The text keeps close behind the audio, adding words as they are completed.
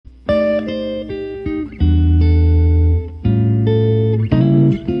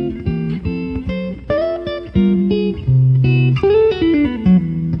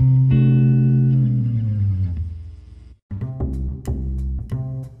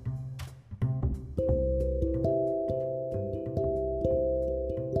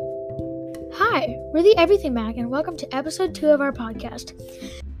We're the Everything Mag, and welcome to episode 2 of our podcast.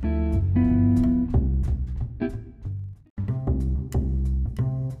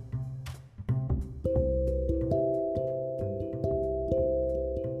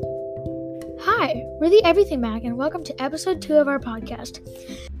 Hi, we're the Everything Mag, and welcome to episode 2 of our podcast.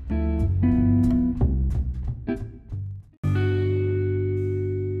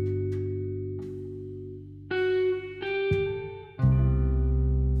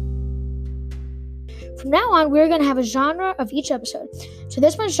 From now on, we're going to have a genre of each episode. So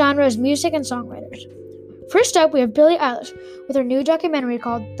this month's genre is music and songwriters. First up, we have Billie Eilish with her new documentary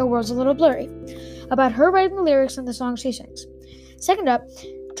called The World's a Little Blurry, about her writing the lyrics in the songs she sings. Second up,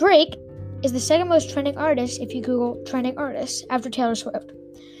 Drake is the second most trending artist if you Google trending artists after Taylor Swift.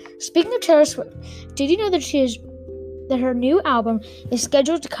 Speaking of Taylor Swift, did you know that her new album is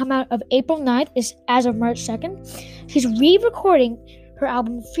scheduled to come out of April 9th as of March 2nd? She's re-recording her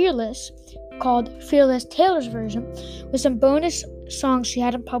album Fearless, called Fearless Taylor's version, with some bonus songs she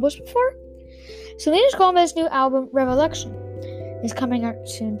hadn't published before. Selena Gomez's new album Revelation is coming out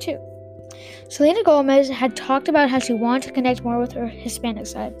soon too. Selena Gomez had talked about how she wanted to connect more with her Hispanic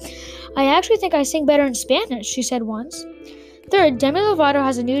side. "I actually think I sing better in Spanish," she said once. Third, Demi Lovato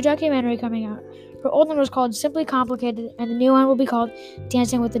has a new documentary coming out. Her old one was called Simply Complicated, and the new one will be called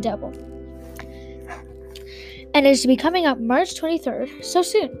Dancing with the Devil. And it is to be coming out March 23rd, so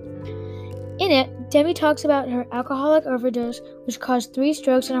soon. In it, Demi talks about her alcoholic overdose, which caused 3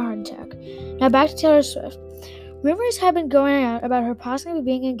 strokes and a heart attack. Now back to Taylor Swift. Rumors have been going out about her possibly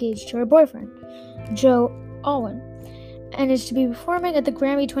being engaged to her boyfriend, Joe Alwyn, and is to be performing at the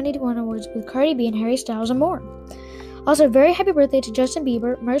Grammy 2021 Awards with Cardi B and Harry Styles and more. Also, very happy birthday to Justin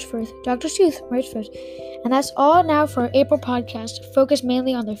Bieber, March 4th, Dr. Seuss, March 5th. And that's all now for our April podcast, focused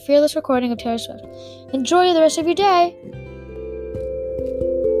mainly on the Fearless recording of Taylor Swift. Enjoy the rest of your day!